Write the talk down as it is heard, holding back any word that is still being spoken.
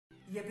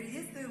Я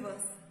приветствую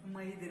вас,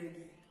 мои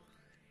дорогие.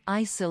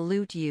 I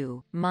salute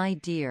you, my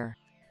dear.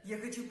 Я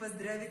хочу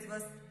поздравить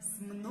вас с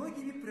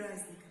многими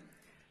праздниками.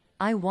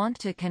 I want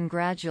to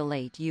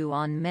congratulate you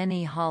on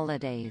many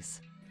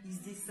holidays. И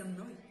здесь со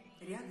мной,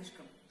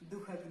 рядышком,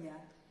 дух огня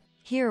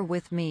Here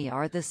with me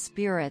are the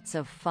spirits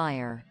of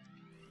fire,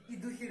 и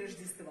духи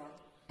Рождества,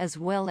 as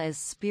well as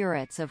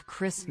spirits of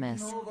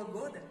Christmas Нового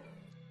года.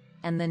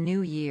 and the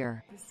New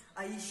Year.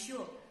 А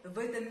еще в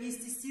этом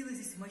месте силы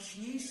здесь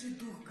мощнейший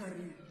дух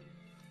горы.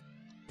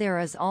 There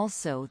is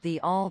also the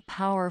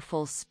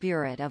all-powerful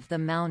spirit of the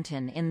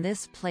mountain in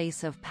this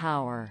place of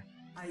power.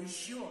 А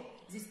еще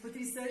здесь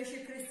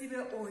потрясающе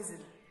красивое озеро.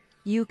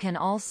 You can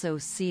also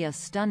see a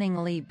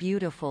stunningly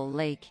beautiful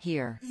lake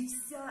here. И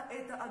вся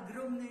эта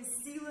огромная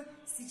сила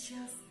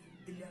сейчас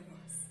для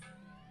вас.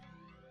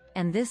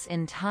 And this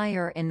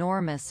entire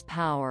enormous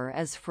power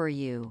is for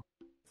you.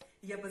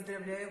 Я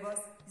поздравляю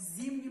вас с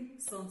зимним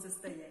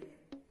солнцестоянием.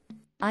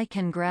 I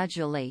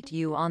congratulate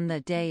you on the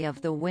day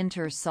of the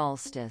winter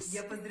solstice.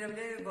 Я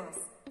поздравляю вас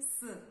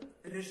с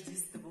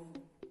Рождеством.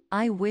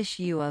 I wish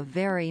you a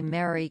very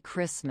Merry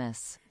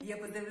Christmas. Я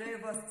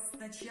поздравляю вас с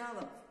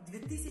началом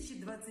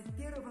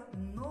 2021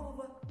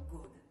 нового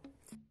года.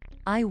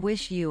 I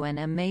wish you an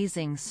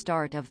amazing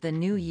start of the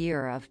new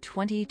year of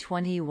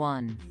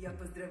 2021. Я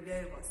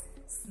поздравляю вас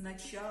с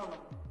началом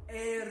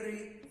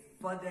эры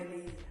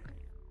Водолея.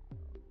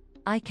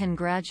 I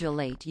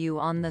congratulate you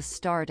on the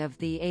start of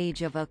the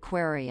Age of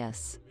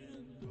Aquarius.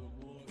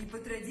 И по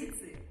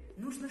традиции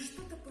нужно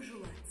что-то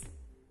пожелать.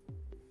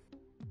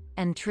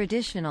 And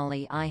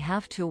traditionally I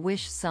have to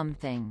wish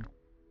something.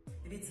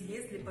 Ведь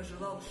если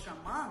пожелал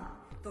шаман,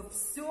 то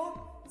все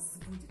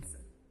сбудется.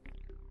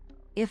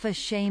 If a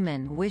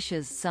shaman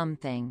wishes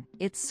something,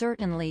 it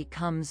certainly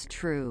comes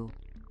true.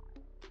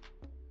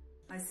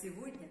 А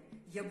сегодня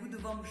я буду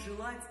вам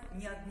желать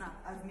не одна,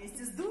 а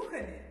вместе с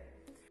духами.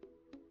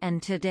 And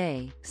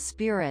today,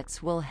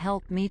 spirits will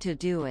help me to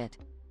do it.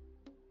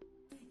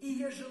 И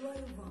я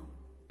желаю вам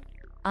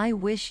I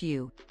wish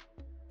you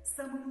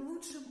самым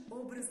лучшим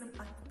образом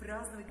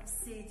отпраздновать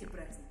все эти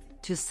праздники.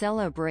 to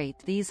celebrate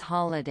these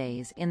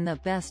holidays in the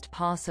best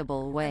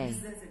possible way.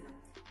 Обязательно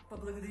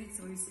поблагодарить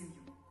свою семью.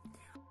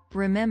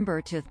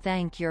 Remember to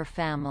thank your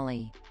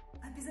family.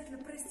 Обязательно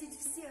простить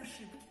все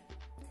ошибки.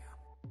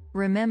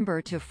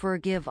 Remember to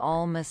forgive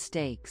all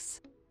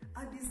mistakes.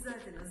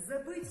 Обязательно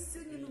забыть все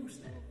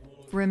ненужное.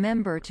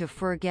 Remember to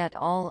forget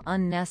all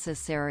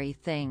unnecessary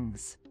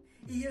things.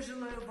 И я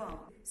желаю вам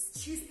с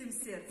чистым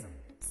сердцем,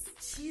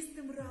 с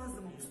чистым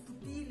разумом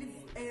вступили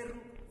в эру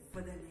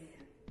Водолея.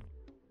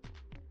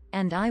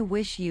 And I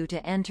wish you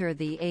to enter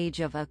the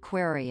age of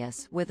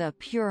Aquarius with a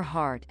pure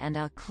heart and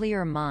a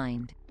clear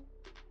mind.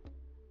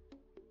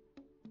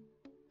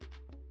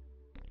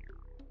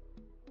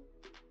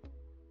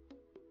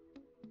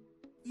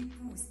 И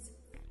пусть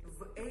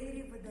в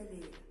эре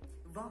Водолея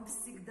вам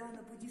всегда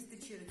на пути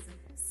встречаются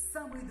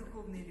самые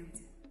духовные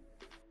люди.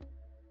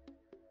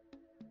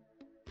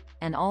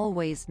 And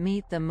always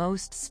meet the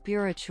most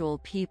spiritual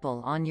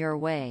people on your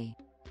way.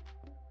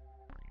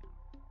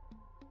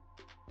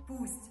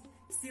 Пусть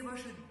все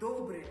ваши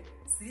добрые,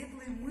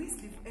 светлые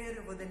мысли в эре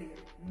Водолея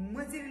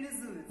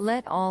материализуются.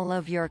 Let all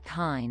of your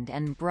kind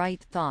and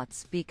bright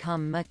thoughts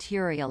become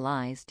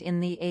materialized in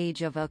the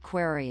age of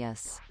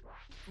Aquarius.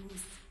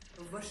 Пусть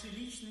в вашей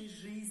личной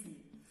жизни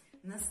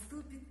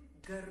наступит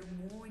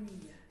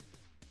гармония.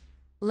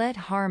 Let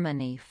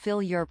harmony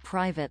fill your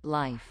private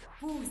life.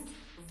 Пусть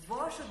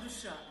ваша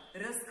душа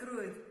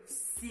раскроет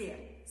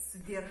все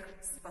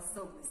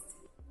сверхспособности.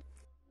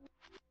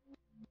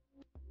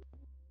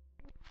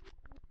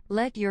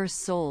 Let your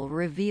soul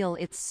reveal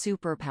its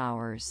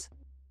superpowers.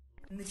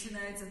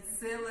 Начинается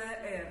целая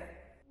эра.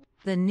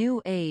 The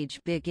new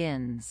age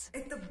begins.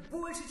 Это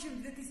больше,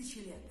 чем 2000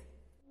 лет.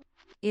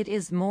 It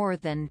is more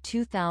than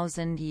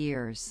 2000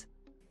 years.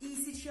 И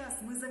сейчас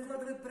мы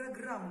закладываем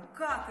программу,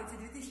 как эти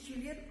 2000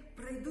 лет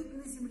пройдут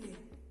на Земле.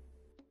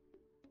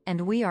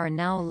 And we are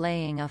now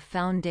laying a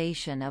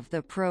foundation of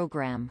the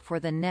program for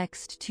the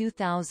next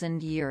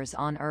 2000 years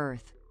on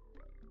Earth.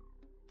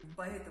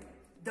 Поэтому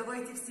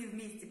давайте все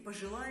вместе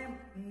пожелаем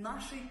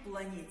нашей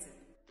планете.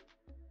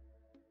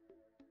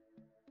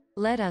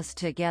 Let us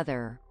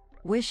together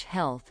wish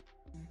health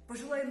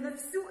Пожелаем на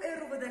всю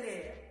эру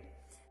Водолея.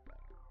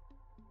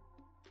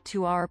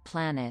 to our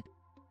planet,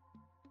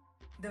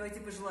 Давайте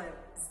пожелаем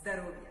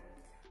здоровья.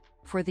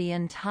 for the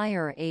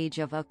entire age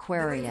of Давайте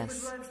Aquarius.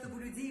 пожелаем, чтобы у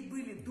людей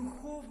были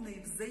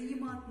духовные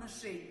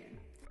взаимоотношения.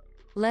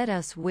 Let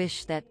us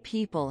wish that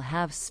people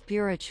have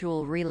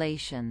spiritual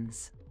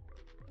relations.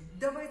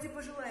 Давайте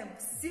пожелаем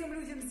всем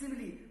людям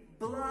Земли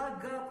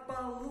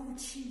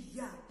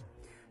благополучия.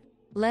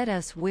 Let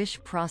us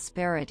wish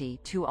prosperity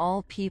to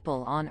all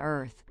people on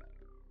Earth.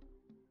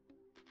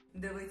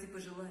 Давайте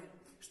пожелаем,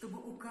 чтобы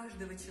у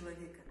каждого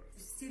человека,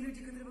 все люди,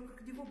 которые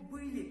вокруг него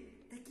были,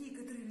 такие,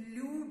 которые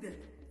любят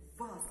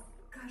вас,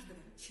 каждого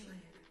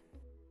человека.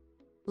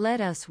 Let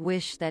us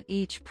wish that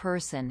each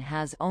person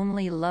has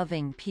only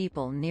loving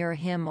people near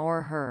him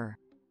or her.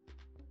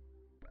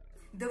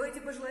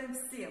 Давайте пожелаем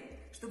всем,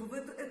 чтобы в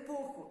эту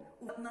эпоху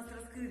у нас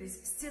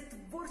раскрылись все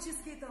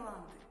творческие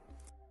таланты.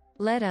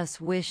 Let us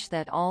wish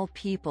that all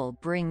people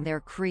bring their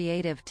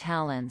creative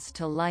talents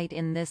to light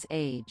in this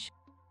age.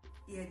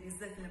 И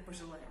обязательно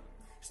пожелаем,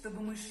 чтобы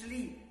мы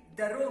шли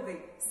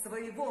дорогой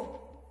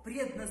своего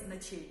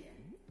предназначения.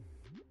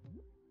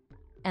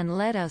 And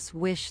let us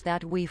wish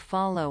that we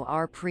follow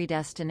our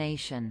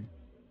predestination.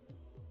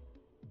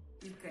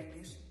 И,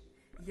 конечно,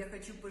 я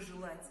хочу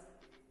пожелать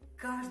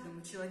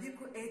каждому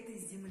человеку этой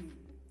земли,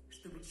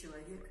 чтобы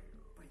человек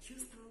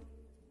почувствовал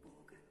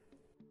Бога.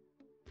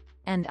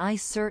 And I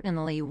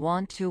certainly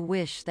want to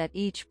wish that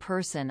each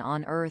person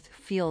on earth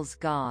feels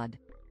God.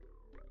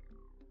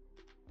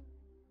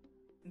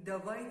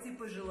 Давайте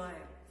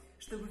пожелаем,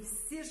 чтобы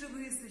все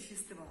живые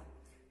существа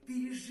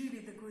пережили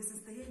такое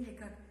состояние,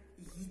 как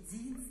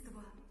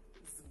единство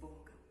с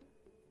Богом.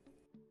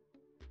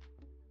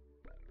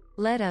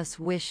 Let us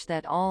wish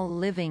that all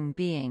living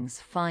beings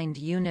find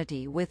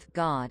unity with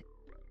God.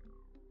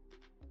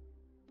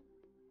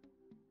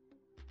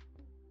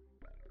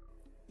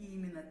 И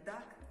именно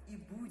так и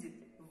будет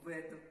в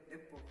эту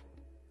эпоху.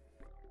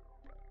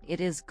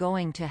 It is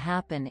going to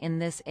happen in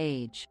this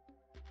age.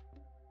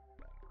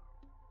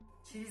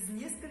 Через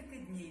несколько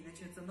дней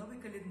начнется новый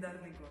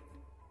календарный год.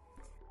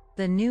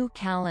 The new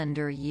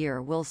calendar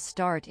year will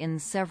start in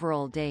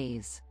several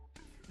days.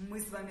 Мы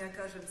с вами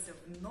окажемся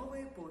в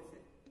новой эпохе.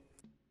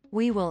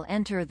 We will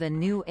enter the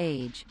new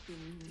age,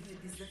 И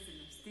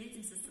обязательно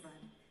встретимся с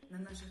вами на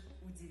наших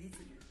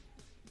удивительных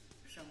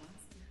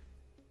шаманских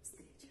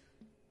встречах.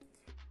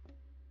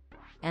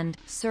 and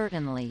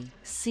certainly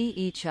see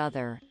each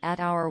other at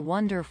our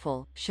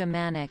wonderful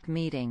shamanic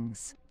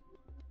meetings.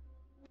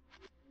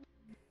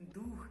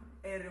 Дух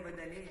эры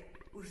Водолея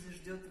уже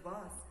ждет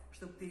вас,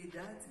 чтобы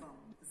передать вам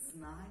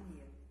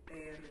знания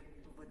эры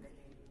Водолея.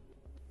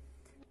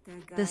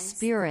 The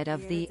spirit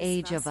of the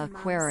Age of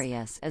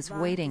Aquarius is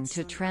waiting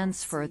to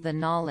transfer the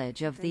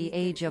knowledge of the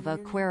Age of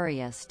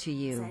Aquarius to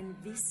you. Sein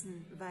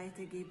Wissen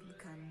weitergeben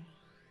kann.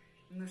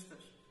 Ну что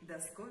ж, до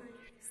скорой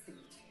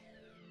встречи.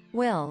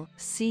 Well,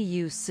 see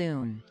you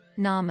soon.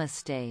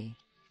 Namaste.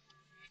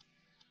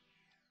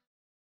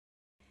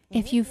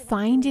 If you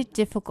find it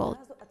difficult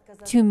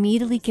to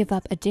immediately give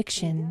up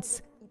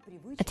addictions,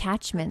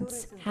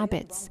 attachments,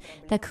 habits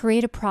that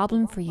create a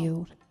problem for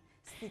you,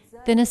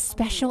 then a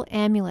special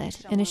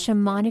amulet and a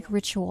shamanic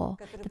ritual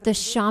that the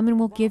shaman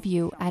will give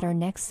you at our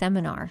next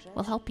seminar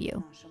will help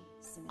you.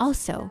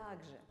 Also,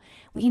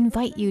 we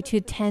invite you to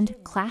attend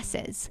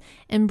classes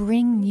and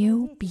bring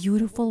new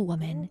beautiful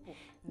women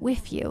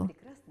with you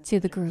to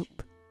the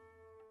group.